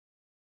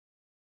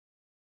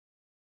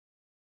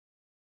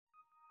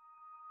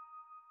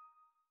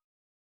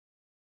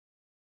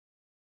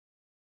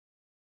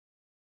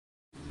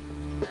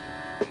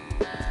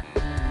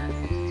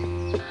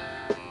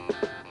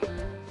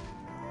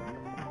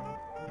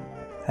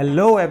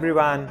Hello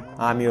everyone,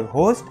 I'm your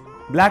host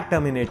Black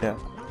Terminator.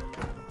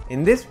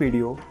 In this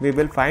video, we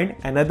will find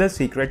another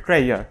secret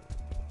treasure.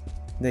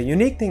 The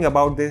unique thing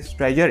about this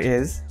treasure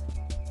is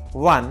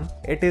 1.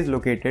 It is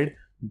located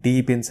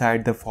deep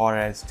inside the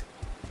forest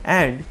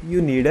and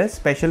you need a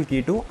special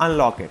key to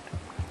unlock it.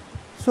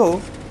 So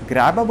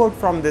grab a boat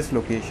from this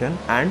location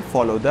and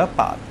follow the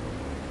path.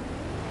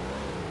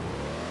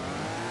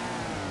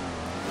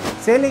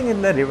 Sailing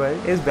in the river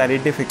is very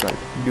difficult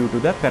due to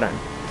the current.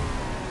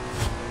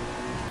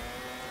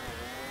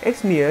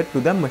 It's near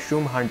to the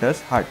mushroom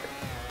hunter's hut.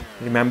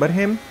 Remember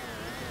him?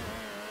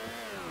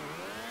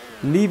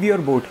 Leave your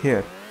boat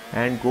here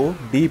and go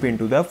deep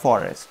into the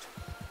forest.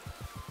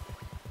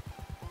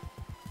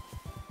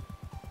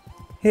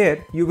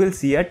 Here you will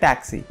see a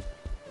taxi.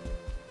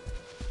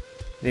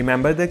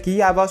 Remember the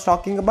key I was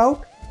talking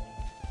about?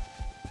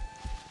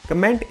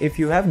 Comment if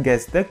you have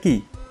guessed the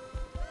key.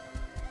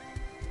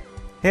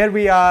 Here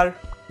we are.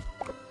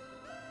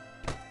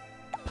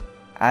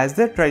 As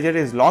the treasure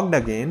is locked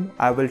again,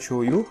 I will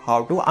show you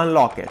how to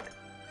unlock it.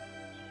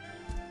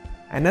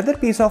 Another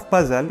piece of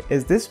puzzle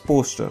is this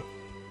poster.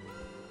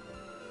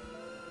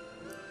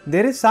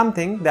 There is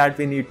something that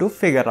we need to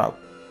figure out.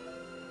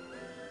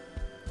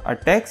 A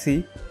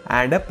taxi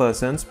and a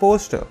person's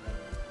poster.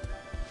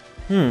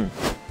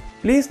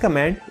 Please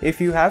comment if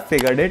you have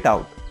figured it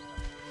out.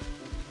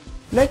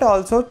 Let's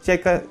also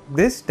check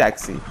this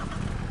taxi.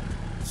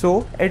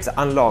 So it's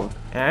unlocked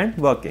and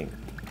working.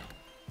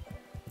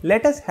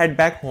 Let us head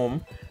back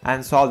home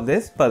and solve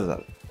this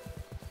puzzle.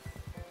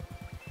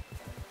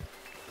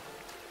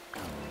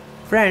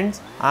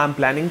 Friends, I am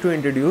planning to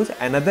introduce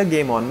another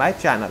game on my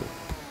channel,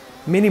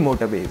 Mini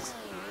Motorways.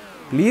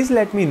 Please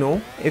let me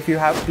know if you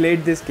have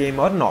played this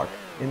game or not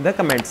in the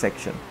comment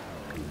section.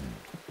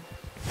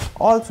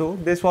 Also,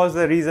 this was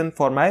the reason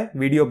for my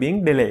video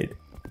being delayed.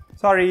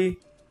 Sorry.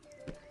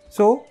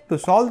 So, to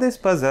solve this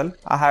puzzle,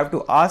 I have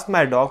to ask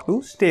my dog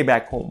to stay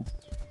back home.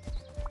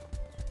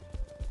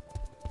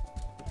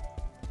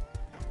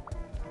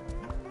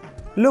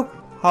 Look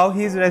how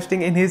he is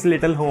resting in his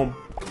little home.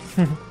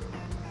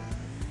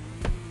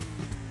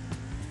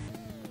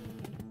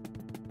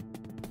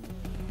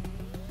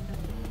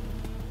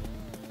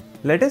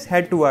 Let us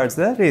head towards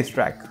the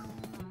racetrack.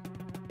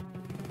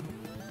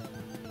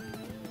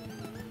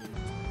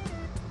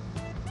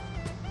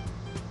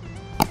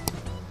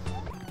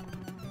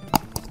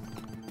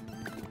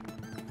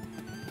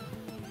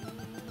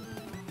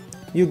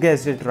 You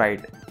guessed it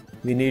right.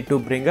 We need to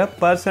bring a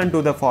person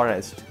to the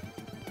forest.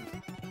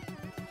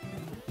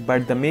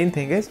 But the main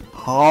thing is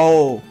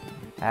how,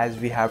 as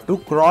we have to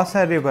cross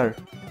a river.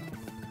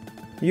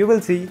 You will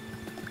see.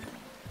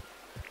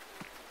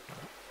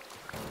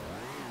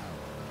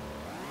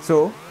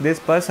 So this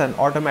person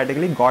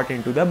automatically got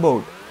into the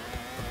boat.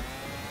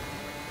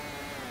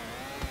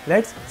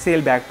 Let's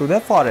sail back to the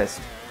forest.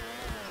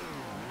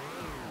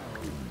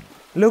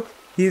 Look,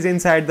 he's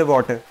inside the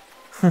water.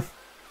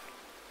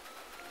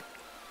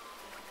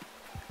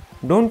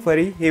 Don't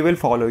worry, he will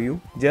follow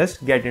you.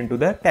 Just get into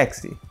the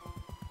taxi.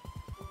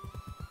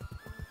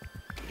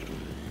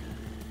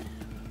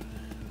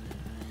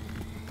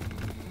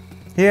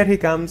 Here he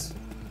comes.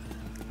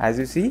 As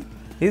you see,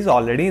 he is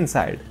already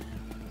inside.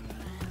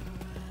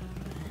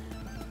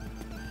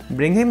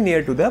 Bring him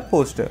near to the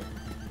poster.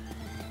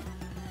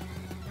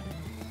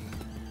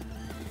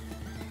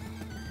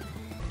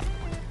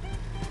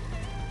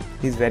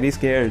 He's very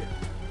scared.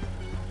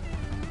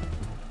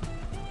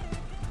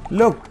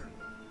 Look,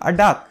 a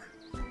duck.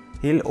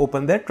 He'll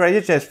open the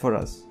treasure chest for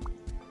us.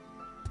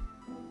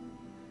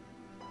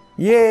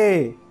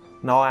 Yay!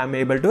 Now I am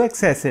able to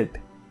access it.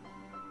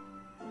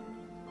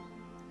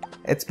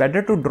 It's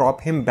better to drop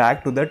him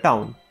back to the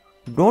town.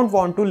 Don't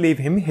want to leave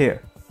him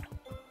here.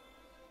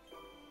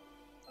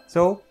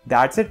 So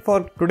that's it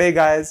for today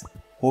guys.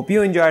 Hope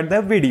you enjoyed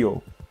the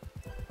video.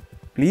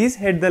 Please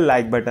hit the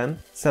like button,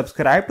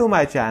 subscribe to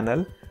my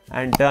channel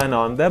and turn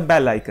on the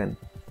bell icon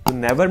to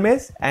never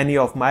miss any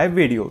of my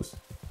videos.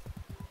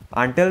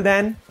 Until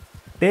then,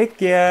 take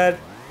care.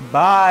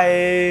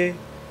 Bye.